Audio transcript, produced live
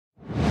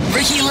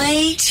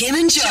Ricki, Tim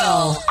and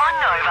Joel on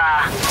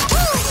Nova.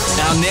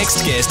 Our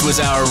next guest was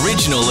our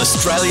original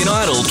Australian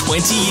Idol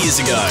 20 years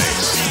ago.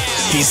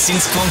 He's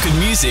since conquered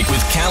music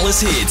with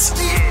countless hits,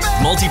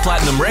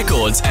 multi-platinum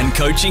records and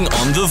coaching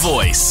on The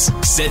Voice.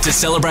 Set to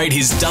celebrate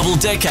his double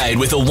decade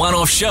with a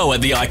one-off show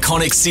at the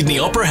iconic Sydney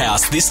Opera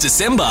House this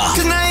December.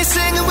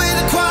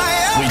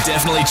 We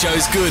definitely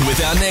chose good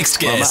with our next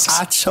guest.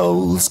 I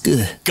chose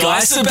good. Guy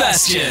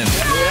Sebastian.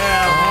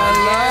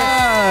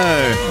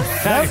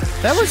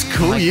 That was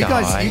cool. You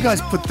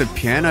guys put the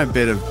piano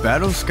bit of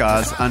Battle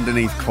Scars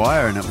underneath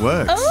choir and it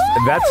works.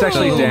 That's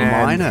actually Dan.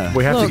 Minor.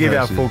 We have to give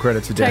our full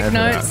credit to Dan. Take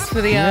notes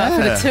for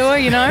the tour,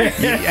 you know.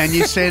 And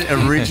you said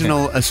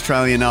original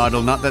Australian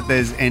Idol. Not that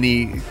there's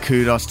any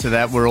kudos to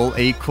that. We're all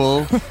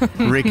equal.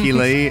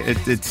 Ricki-Lee,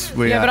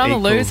 we are but I'm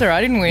equal. a loser.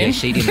 I didn't win. Yeah,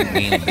 she didn't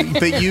win.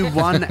 But you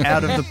won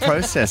out of the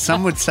process.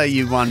 Some would say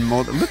you won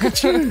more. Look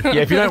at you.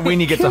 Yeah, if you don't win,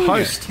 you get to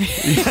host.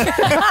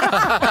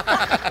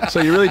 So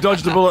you really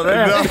dodged the bullet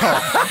there. No.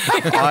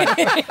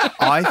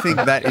 I think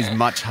that is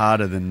much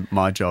harder than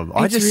my job.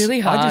 It's really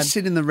hard. I just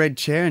sit in the red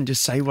chair and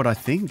just say what I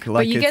think.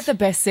 But you get the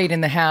best seat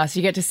in the house.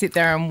 You get to sit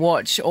there and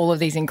watch all of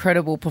these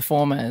incredible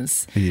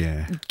performers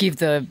give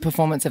the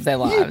performance of their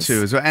lives. You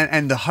too as well.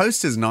 And the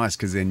host is nice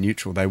because they're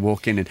neutral. They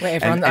walk in and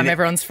I'm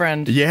everyone's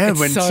friend. Yeah, it's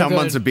when so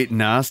someone's good. a bit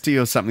nasty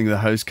or something, the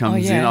host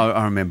comes in.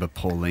 I remember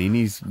Pauline,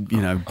 he's big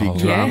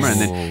drama, and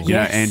then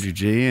Andrew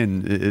G,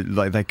 and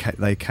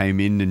they came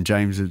in, and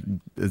James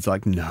is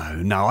like,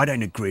 no, I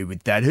don't agree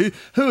with that.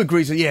 Who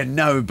agrees? Yeah,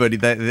 nobody.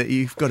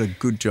 You've got a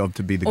good job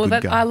to be the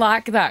good guy. I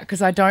like that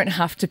because I don't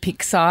have to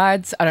pick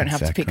sides. I don't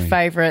have to pick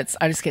favourites.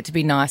 I just get to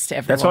be nice to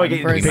everyone. That's why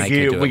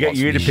we get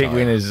you to pick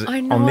winners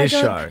on this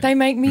show. They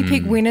make me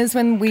pick winners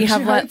when we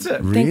have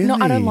Really? No,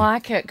 I don't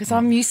like it because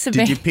I'm used to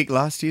being. Did you pick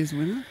last year's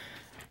winner?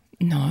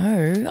 No,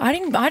 I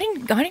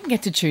didn't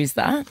get to choose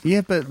that.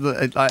 Yeah, but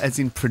as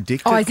in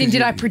predict it. Oh,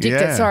 did I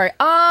predict it? Sorry.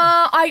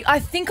 I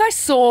think I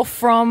saw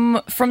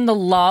from the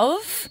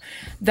love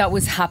that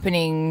was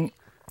happening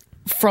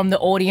from the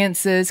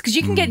audiences, because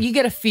you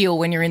get a feel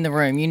when you're in the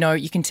room. You know,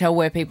 you can tell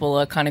where people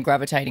are kind of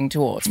gravitating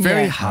towards. It's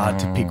very hard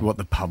to pick what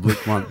the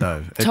public want,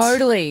 though.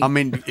 Totally. I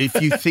mean, if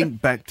you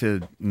think back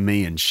to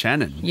me and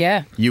Shannon,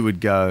 you would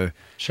go,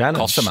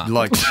 Shannon.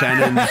 Like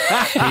Shannon,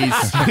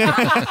 he's...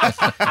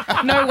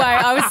 No way.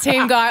 I was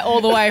team Guy all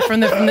the way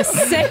from the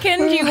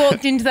second you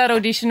walked into that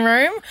audition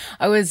room.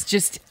 I was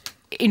just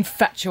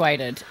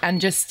infatuated and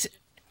just...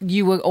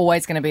 You were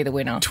always going to be the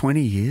winner. 20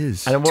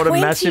 years. And what a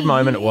massive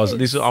moment it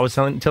was. I was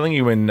telling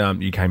you when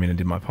you came in and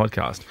did my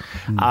podcast,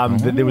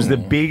 that there was the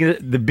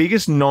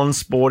biggest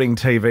non-sporting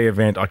TV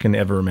event I can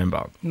ever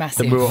remember.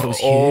 Massive. That we were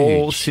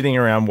all sitting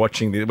around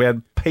watching this. We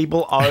had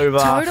people over.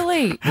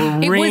 Totally.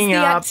 We're ringing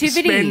up,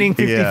 spending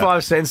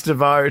 55 cents to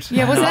vote.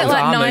 Yeah, wasn't it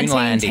like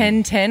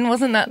 1910?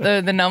 Wasn't that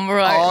the number?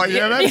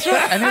 That's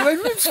right. And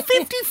it was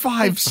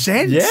 55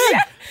 cents.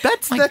 Yeah.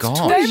 That's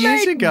 20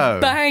 years ago.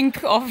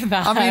 Bank off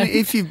that. I mean,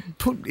 if you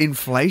put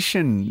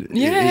inflation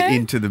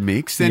into the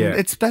mix,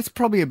 then that's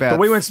probably about but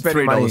we weren't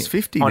spending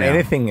 $3.50 on now.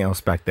 anything else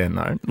back then,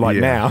 though.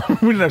 Now,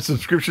 we didn't have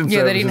subscription services.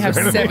 Yeah, they didn't have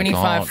or anything.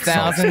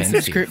 75,000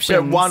 subscriptions. We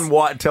had one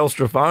white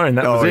Telstra phone.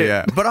 That was it.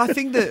 Yeah. But I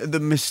think the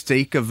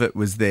mystique of it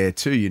was there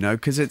too, you know,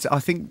 because I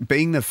think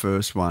being the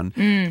first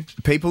one,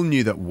 people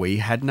knew that we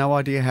had no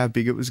idea how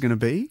big it was going to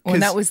be. Well,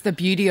 and that was the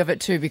beauty of it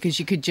too, because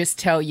you could just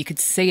tell, you could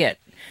see it.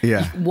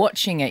 Yeah.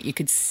 Watching it, you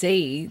could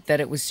see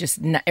that it was just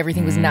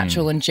everything was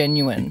natural and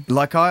genuine.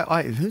 Like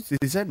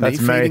is that me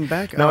feeding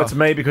back? No, it's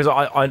me because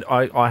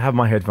I have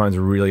my headphones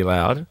really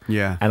loud.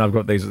 Yeah. And I've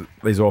got these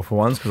awful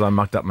ones because I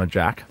mucked up my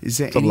jack. Is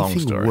there it's a long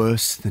anything story.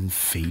 worse than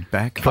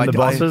feedback? From the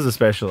bosses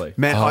especially.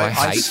 Man,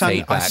 I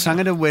feedback.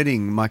 sung at a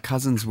wedding, my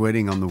cousin's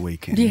wedding on the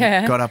weekend.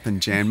 Yeah. Got up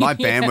and jammed. My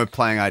band were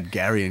playing, I had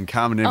Gary and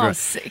Carmen and everyone. Oh,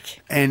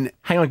 sick. And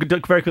hang on, very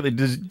quickly,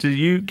 do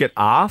you get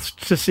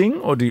asked to sing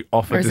or do you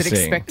offer or to is it sing?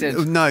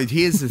 expected? No,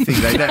 here's the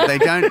thing. They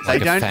don't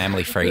Like a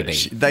family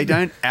freebie. They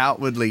don't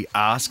outwardly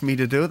ask me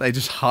to do it. They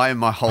just hire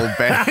my whole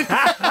band.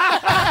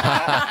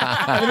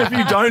 And if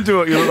you don't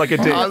do it, you look like a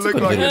dick. I look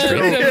like a That's dick.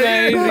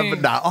 amazing.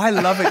 But no, I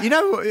love it. You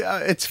know,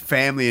 it's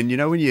family. And you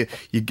know, when you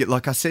get,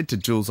 like I said to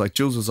Jules, like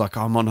Jules was like,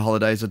 I'm on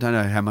holidays. I don't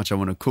know how much I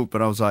want to cook.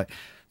 But I was like,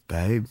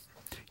 babe,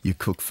 you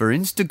cook for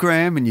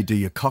Instagram and you do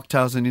your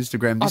cocktails on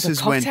Instagram. The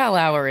cocktail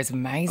hour is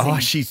amazing.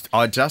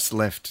 I just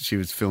left. She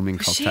was filming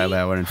Cocktail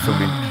Hour and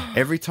filming.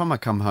 Every time I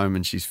come home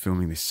and she's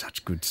filming, there's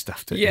such good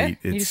stuff to eat.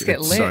 You It's just get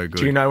lit. so good.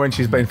 Do you know when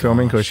she's been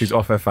filming because she's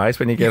off her face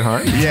when you get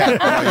home? Yeah.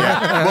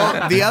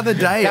 Well, the other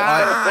day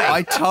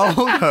I told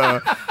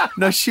her,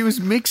 no, she was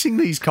mixing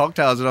these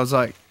cocktails and I was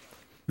like,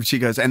 she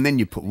goes, and then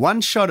you put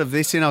one shot of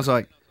this in. I was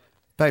like,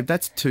 babe,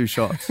 that's 2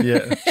 shots.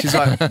 Yeah. She's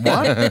like, what?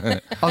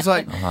 I was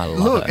like,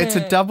 look, it's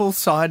a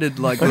double-sided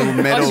like little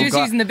metal. She was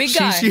using the big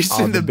guy. She's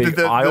using the big.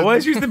 I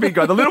always use the big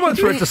guy. The little one's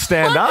for it to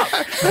stand up.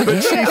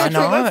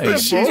 But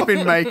she's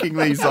been making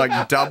these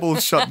like double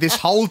shot this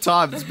whole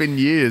time. It's been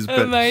years.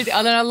 But amazing.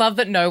 And I love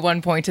that no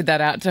one pointed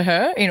that out to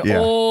her in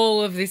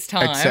all of this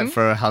time. Except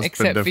for her husband,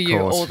 except of for you,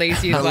 course. all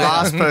these years the later.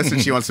 last person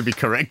she wants to be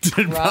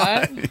corrected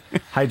Right? by.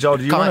 Hey, Joel,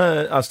 do you want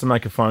us to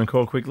make a phone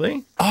call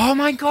quickly? Oh,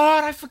 my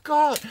God, I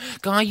forgot.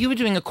 Guy, you were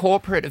doing a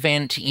corporate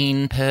event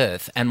in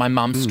Perth and my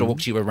mum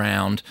stalked you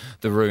around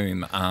the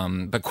room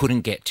but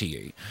couldn't get to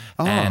you.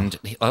 Oh. And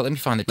let me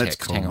find the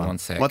text. Hang on her. one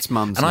sec. What's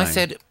Mum's name?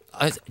 name?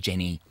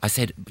 Jenny. I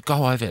said,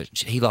 go over.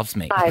 He loves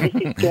me. Hi, this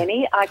is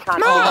Jenny. I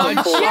can't...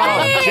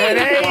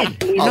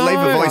 Jenny! I'll leave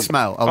a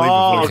voicemail.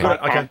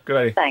 Okay, good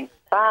idea. Thanks.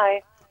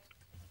 Bye.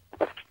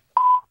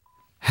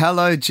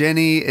 Hello,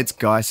 Jenny. It's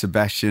Guy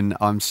Sebastian.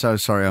 I'm so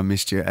sorry I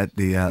missed you at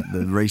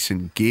the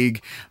recent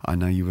gig. I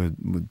know you were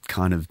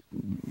kind of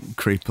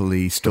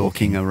creepily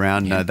stalking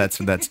around. No,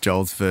 that's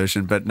Joel's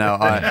version. But no,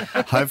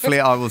 hopefully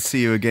I will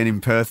see you again in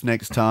Perth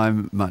next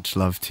time. Much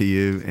love to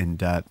you, and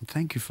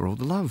thank you for all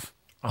the love.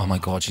 Oh, my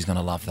God, she's going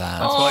to love that.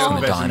 Oh, She's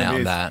going to dine out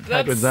on that.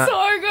 That's so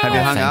good. Have you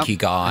hung up? Thank you,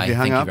 Guy. Have you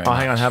hung up? Thank you very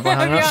Hang on, much. have I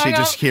hung up? She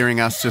just hearing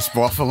us just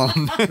waffle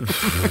on.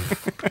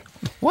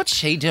 What's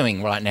she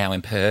doing right now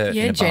in Perth?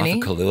 Yeah, in a Jenny.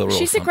 bath of Kahlua or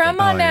She's a something?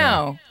 grandma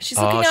now. She's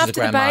looking she's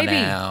after a grandma the baby.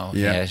 now.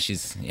 Yeah. Yeah,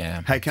 she's,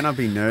 yeah. Hey, can I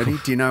be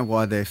nerdy? Do you know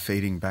why they're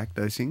feeding back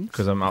those things?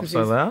 Because I'm up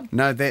so loud?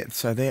 No,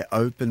 they're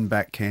open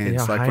back cans.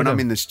 Yeah, I like hate when I'm them.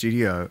 in the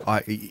studio,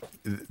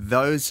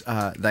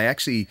 they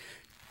actually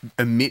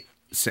emit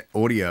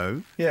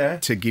audio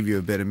to give you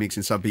a better mix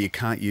inside, but you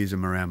can't use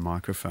them around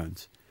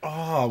microphones.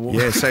 Oh, well.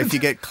 Yeah, so if you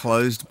get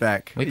closed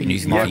back We've been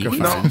using these.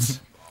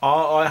 microphones,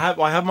 I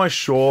have my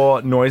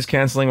Shure noise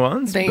cancelling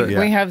ones. but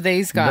We have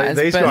these guys.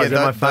 these but- guys, they're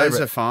my those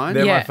favourite. are fine.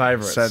 They're Yeah. my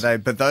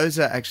favourites. but those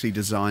are actually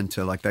designed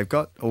to they've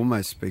got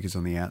almost speakers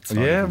on the outside.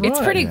 Yeah, It's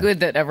right. pretty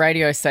good that a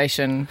radio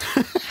station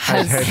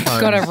has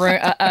headphones. got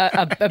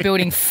a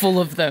building full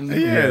of them.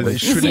 Yeah, they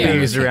shouldn't be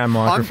used around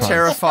I'm microphones.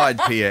 terrified.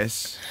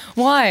 P.S.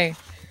 Why?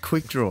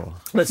 Quick draw.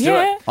 Let's do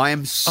Yeah. it. I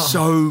am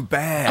so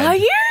bad. Are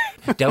you?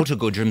 Delta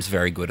Goodrum's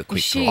very good at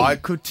quick She- draw. I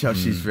could tell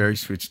she's very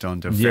switched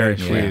on to Yeah, very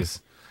she Yeah. is.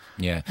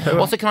 Yeah.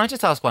 Also, can I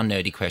just ask one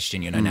nerdy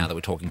question, now that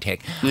we're talking tech?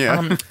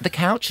 Yeah. The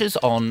couches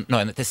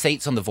the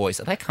seats on The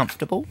Voice, are they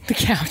comfortable? The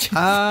couch.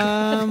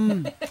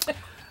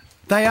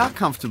 They are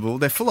comfortable.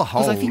 They're full of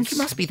holes. Because I think you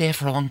must be there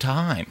for a long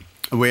time.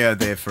 We are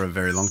there for a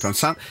very long time.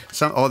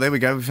 Oh, there we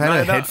go. We've had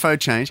a headphone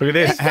change. Look at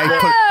this. Hey,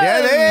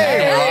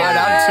 there, right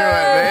up to it.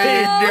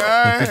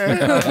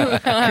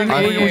 There you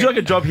go. Would you like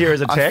a job here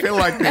as a I tech? feel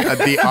like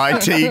the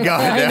IT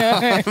guy now.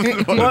 What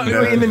a Well,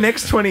 nerd. in the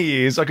next 20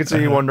 years, I could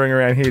see you wandering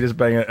around here just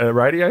being a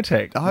radio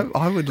tech.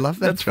 I would love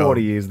that That's job.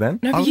 40 years then.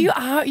 No, but you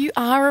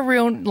are a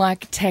real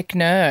tech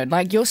nerd.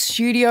 Like your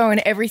studio and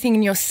everything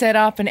and your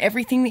setup and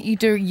everything that you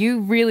do,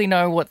 you really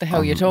know what the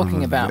hell you're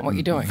talking about, what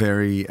you're doing.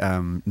 Very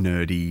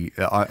nerdy.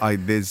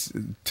 There's a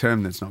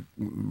term that's not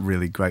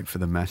really great for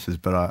the masses,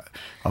 but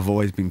I've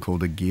always been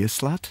called a gear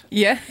slut.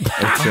 Yeah.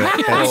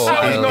 I was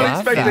not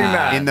expecting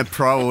that. In the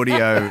pro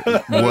audio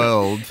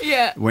world,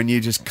 Yeah. when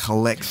you just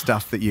collect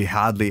stuff that you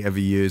hardly ever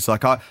use.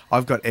 Like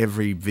I've got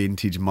every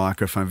vintage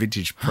microphone,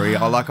 vintage pre.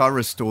 I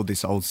restored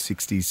this old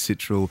 60s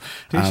Citrel,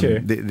 Did you?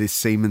 this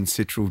Siemens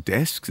Citrel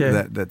desk.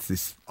 Yeah. That's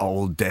this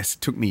old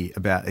desk. Took me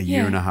about a year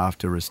Yeah. and a half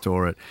to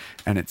restore it,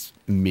 and it's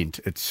mint.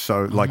 It's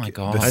so my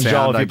God. the And sound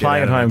Joel, if I you're get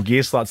playing at out of home, it.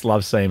 gear sluts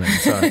love Siemens.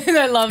 So.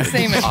 I love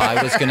Seaman.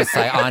 I was going to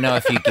say, I know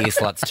a few gear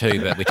sluts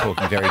too, but we're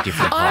talking very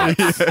different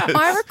types.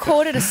 I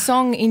recorded a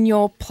song in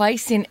your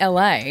place in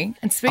LA,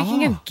 and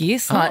speaking of gear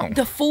slut,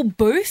 the full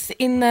booth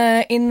in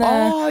the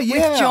Oh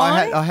yeah, with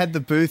John. I had the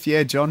booth.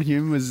 Yeah, John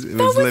Hume was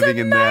living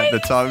in there at the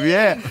time.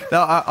 Yeah,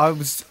 no, I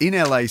was in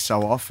LA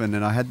so often,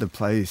 and I had the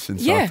place, and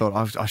so I Yeah.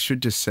 thought I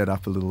should just set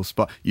up a little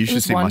spot. You should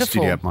was see my wonderful.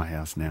 studio at my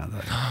house now,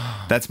 though.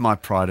 That's my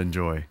pride and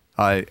joy.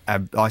 I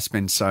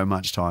spend so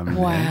much time in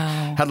Wow.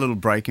 there. Had a little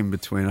break in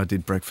between. I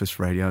did breakfast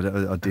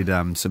radio. I did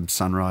some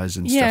sunrise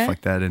and Yeah. stuff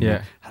like that, and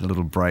Yeah. had a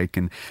little break.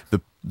 And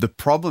the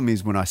problem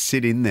is when I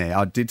sit in there,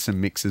 I did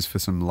some mixes for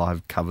some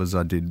live covers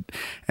I did,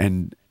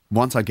 and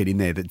once I get in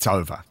there, it's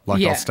over. Like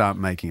Yeah. I'll start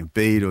making a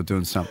beat or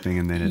doing something,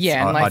 and then it's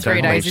Yeah, and like I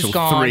 3 don't days leave is till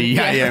gone. 3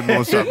 Yeah. a.m.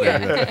 or something.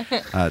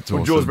 It's Well,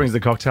 awesome. Jules brings the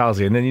cocktails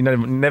here, and then you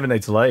never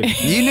need to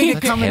leave. You need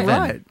to come in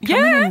heaven. right. Come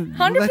Yeah, in and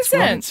 100%. Let's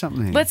write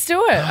something. Let's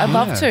do it. I'd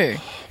love to.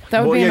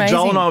 That would Well, be yeah, amazing.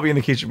 Joel and I will be in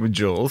the kitchen with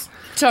Jules,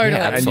 Totally.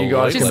 Yeah, and you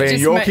guys can Absolutely. be in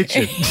Just your ma-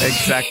 kitchen.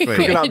 Exactly.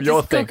 Cooking up your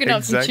Just thing. cooking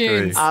up some Exactly.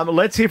 tunes.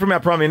 Let's hear from our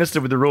Prime Minister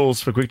with the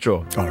rules for Quick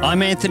Draw.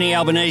 I'm Anthony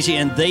Albanese,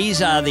 and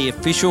these are the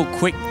official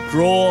Quick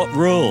Draw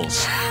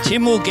rules.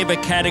 Tim will give a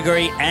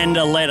category and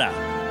a letter.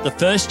 The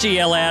first to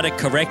yell out a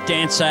correct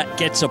answer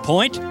gets a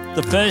point.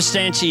 The first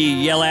answer you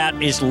yell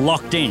out is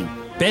locked in.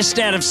 Best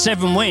out of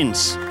 7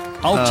 wins.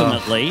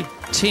 Ultimately,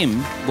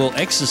 Tim will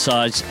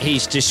exercise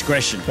his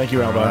discretion. Thank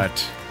you, Albo.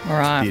 Right. All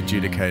right. The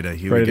adjudicator.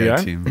 Here Ready we go,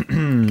 to go?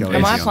 Tim. Go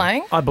Am I easy on.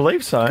 playing? I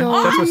believe so.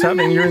 That's what's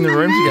happening. You're in the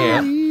room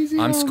together.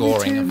 Yeah, I'm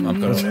scoring.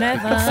 I've got to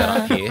Never. set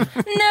up here.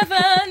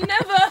 Never.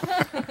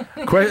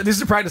 This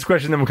is a practice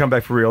question, then we'll come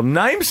back for real.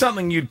 Name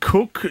something you'd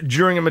cook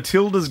during a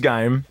Matildas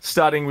game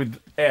starting with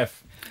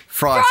F.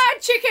 Fries.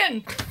 Fried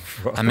chicken.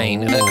 I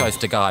mean, that goes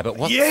to Guy, but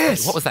what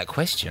was that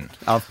question?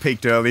 I've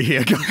peaked early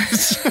here,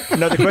 guys.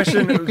 No, the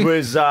question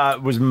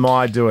was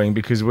my doing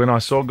because when I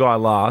saw Guy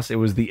last, it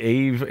was the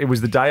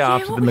day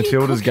after the what were you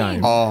Matildas cooking?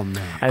 game. Oh,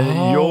 man.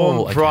 And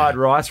your fried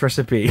rice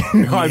recipe,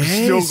 I've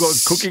still got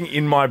cooking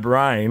in my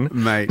brain.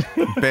 Mate,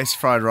 best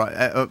fried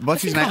rice.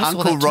 What's his name? I saw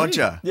Uncle that too.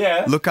 Roger.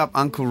 Yeah. Look up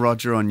Uncle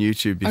Roger on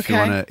YouTube if you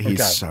Okay. want to. He's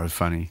Okay. so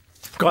funny.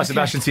 Guy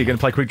Sebastian's here, going to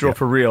play Quick Draw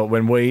for real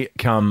when we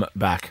come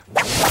back.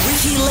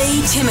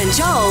 Ricki-Lee, Tim and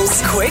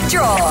Joel's Quick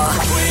Draw.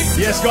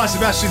 Yes, Guy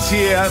Sebastian's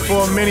here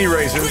for many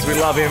reasons. We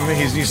love him.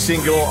 His new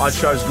single, I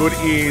Chose Good,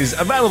 is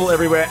available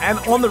everywhere and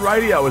on the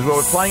radio as well.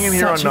 We're playing him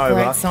here Such on a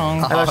Nova. great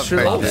song. And I should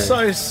thank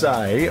also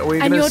say,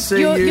 we're And going to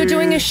see you're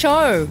doing a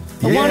show,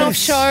 a Yes. one-off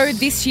show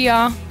this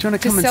year. Do you wanna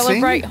come and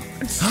celebrate?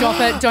 Stop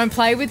it! Don't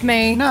play with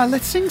me. No,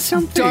 let's sing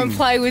something. Don't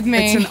play with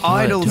me. It's an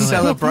idol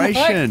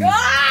celebration.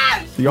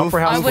 the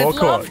Opera House I would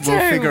Forecourt. love to.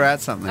 We'll figure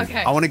out something.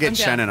 Okay, I want to get I'm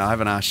down. Shannon. I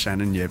haven't asked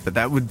Shannon yet, but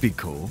that would be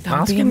cool. That would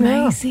Ask be him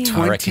now. amazing.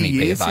 I reckon 20 he'd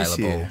be years this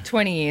available. year.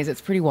 20 years. It's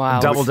pretty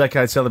wild. Double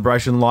Decade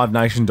Celebration,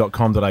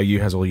 livenation.com.au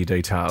has all your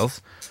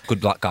details.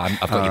 Good luck, Guy.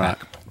 I've got your back.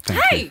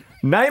 Hey,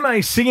 Name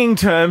a singing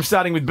term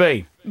starting with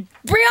B.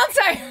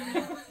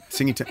 Beyonce.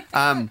 Singing to.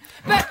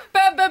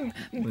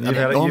 You've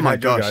had, Oh you've my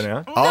had your gosh. go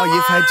now. Oh,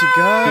 you've had to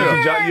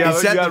go.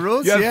 Is that you the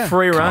rules? You have Yeah.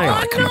 free reign.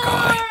 Come on,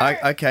 Guy.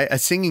 Okay, a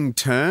singing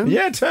term.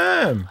 Yeah,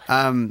 term.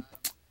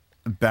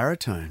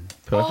 Baritone.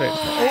 Perfect.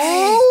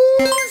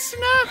 Oh,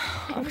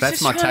 snap. That's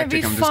just my trying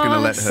to tactic. be I'm just going to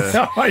let fast.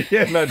 her. Oh,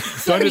 yeah, no,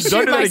 don't do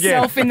shoot that again.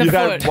 myself in the You've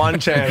had foot. one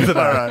chance. All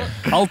right.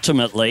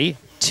 Ultimately,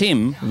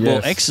 Tim will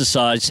Yes.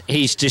 exercise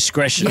his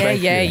discretion.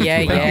 Prime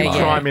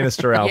Yeah.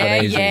 Minister Yeah,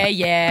 Albanese.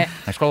 yeah.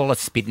 He's got a lot of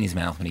spit in his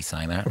mouth when he's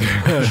saying that.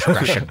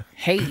 Discretion.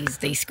 He's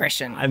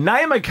discretion.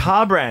 Name a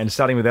car brand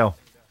starting with L.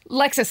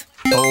 Lexus.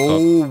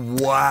 Oh,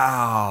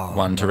 wow.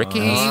 One to Ricky.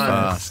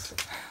 Fast.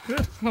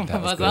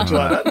 That was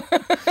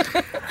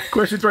good.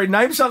 Question 3.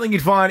 Name something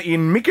you'd find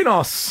in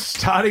Mykonos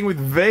starting with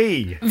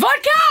V.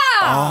 Vodka.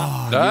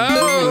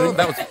 Oh,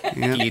 that was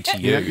geared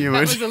to you. Yeah, you That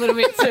would. was a little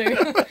bit too.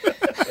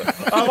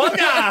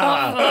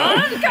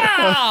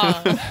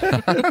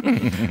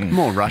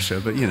 More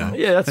Russia, but you know.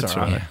 Yeah, that's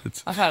all right. right.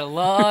 It's I've had a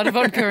lot of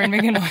vodka in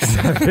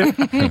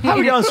Mykonos. How are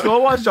we going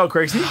score-wise, Joel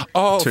Creasy?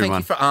 Oh, 2-1. thank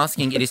you for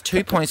asking. It is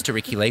 2 points to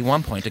Ricky-Lee,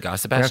 1 point to Guy I have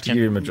to Sebastian.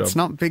 give him a job. It's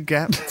not a big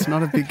gap. It's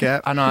not a big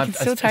gap. I know.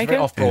 still It's take very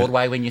it. off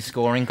Broadway when you're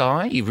scoring,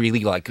 Guy. You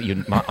really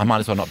I might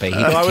as well not be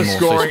here. I was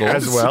Tim also scoring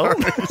as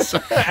scores.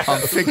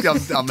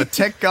 well. I'm a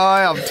tech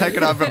guy. I'm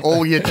taking over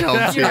all your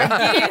jobs here.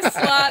 Yes,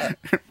 slut.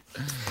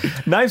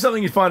 Name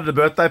something you'd find at a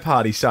birthday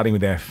party starting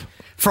with F.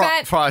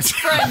 Fat. Fries.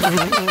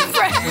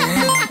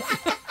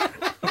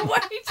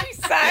 What did you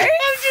say? I'm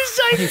just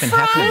saying Even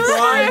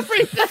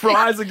happens.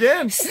 Fries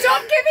again.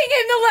 Stop giving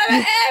him the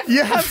letter F.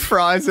 You have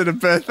fries at a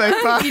birthday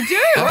party. You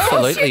do.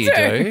 Absolutely, you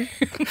do.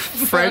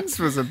 Friends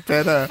was a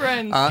better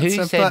Friends. answer,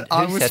 Who said- but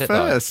I who was said it,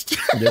 though? first.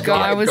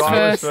 Guy was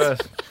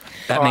first.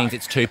 That means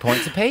it's 2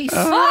 points apiece.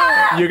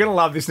 You're going to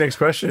love this next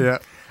question. Yeah.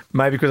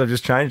 Maybe because I've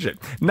just changed it.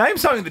 Name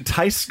something that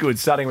tastes good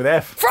starting with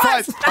F.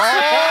 Fries.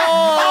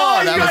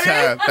 Oh, that was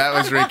her. That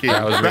was Ricky.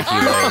 That was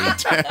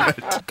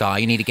Ricky-Lee. Guy,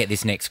 you need to get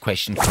this next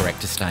question correct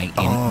to stay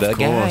in the Of course.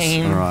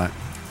 game. All right.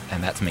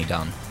 And that's me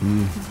done.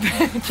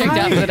 Checked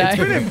out for the It's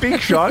been day. a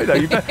big show, though.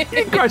 You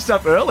did great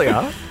stuff earlier.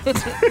 Oh, You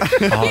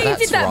that's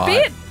did that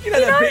right. bit. You know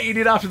that bit you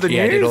did after the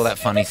Yeah, I news? did all that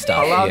funny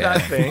stuff. I love yeah.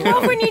 that thing.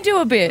 Love when you do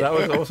a bit. That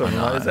was awesome.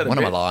 Is that a What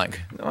am I bit?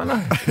 like? I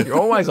know. You're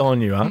always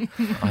on, you are.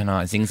 I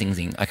know. Zing, zing,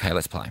 zing. Okay,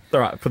 let's play. All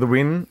right, for the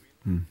win,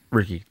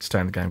 Ricky, stay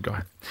in the game,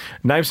 guy.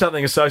 Name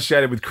something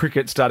associated with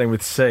cricket starting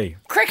with C.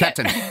 Cricket.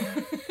 Captain.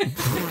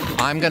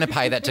 I'm going to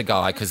pay that to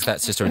Guy because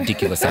that's just a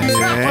ridiculous answer.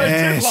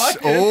 Yes. I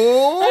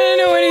Oh. don't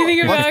know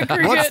anything about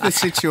cricket. What's the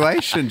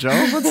situation, Joel?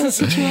 What's the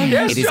situation?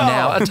 It is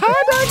now a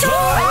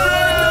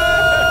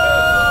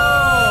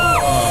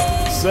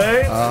See?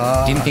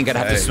 Didn't think I'd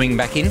have to swing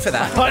back in for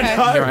that. I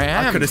know. Here I I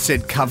am. could have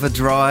said cover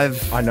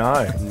drive. I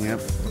know. Yep.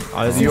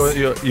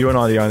 You and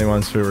I are the only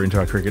ones who are into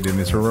our cricket in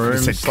this room. Could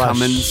have said Slash-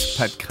 Cummins.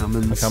 Pat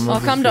Cummins. Cummins Oh,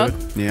 is come dog.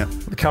 good. Yeah.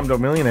 The Cum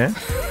Dog Millionaire.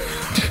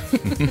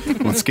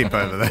 We'll skip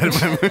over that.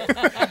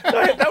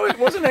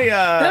 Wasn't he?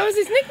 That was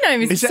his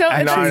nickname. Is Is it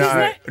that- so? No, his no,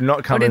 name?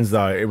 not Cummins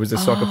though. It was a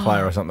soccer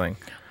player or something.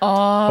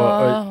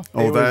 Oh,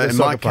 Although it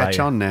might catch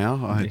on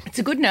now. it's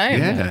a good name.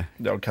 Yeah.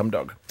 Dog, cum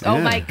dog. Oh,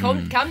 Yeah. mate,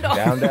 come dog.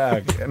 Down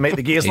dog. Meet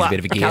the gear He's slut. a bit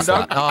of a gear Cum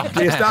dog. slut. Oh,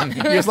 Gear slut.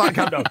 Gear slut.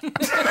 Cum dog.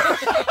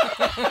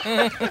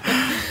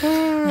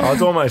 Oh,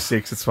 it's almost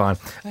 6. It's fine.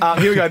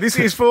 Here we go. This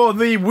is for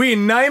the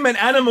win. Name an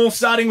animal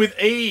starting with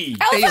E.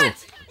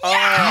 Elephant.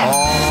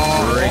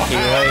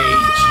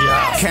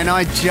 Ricky-Lee. Can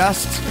I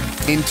just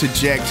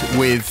interject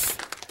with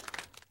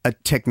a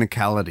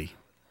technicality?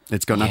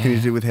 It's got nothing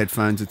to do with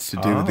headphones. It's to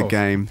do with the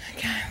game.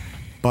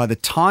 By the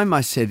time I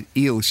said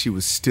eel, she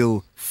was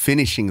still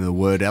finishing the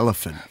word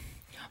elephant.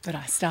 But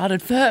I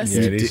started first.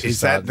 Yeah, it is. Is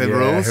that the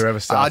rules? Whoever I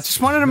starts.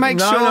 just wanted to make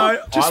sure. No,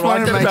 Just I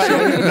wanted to like make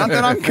that. sure. Not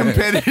that I'm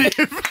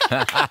competitive.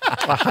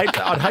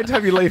 I'd hate to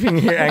have you leaving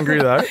here angry,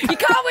 though. You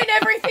can't win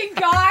everything,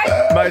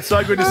 guys. Mate,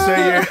 so good to see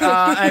you.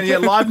 And yeah,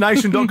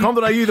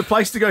 livenation.com.au, the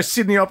place to go.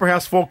 Sydney Opera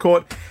House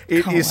forecourt.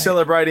 It Can't is wait.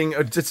 celebrating.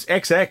 It's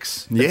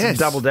XX. Yes. It's a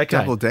double decade.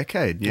 Double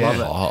decade. Yeah.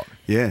 Hot.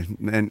 Yeah.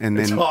 And then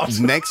It's hot.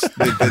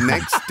 the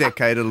next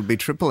decade it'll be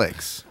triple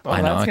X.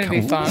 I know. That's going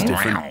to be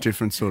fun.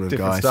 Different sort of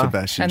Different guy, stuff.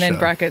 Sebastian. And then show.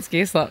 brackets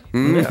gear slot.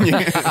 Ricki-Lee,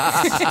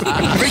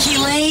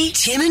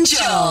 Tim and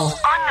Joel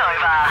on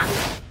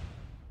Nova.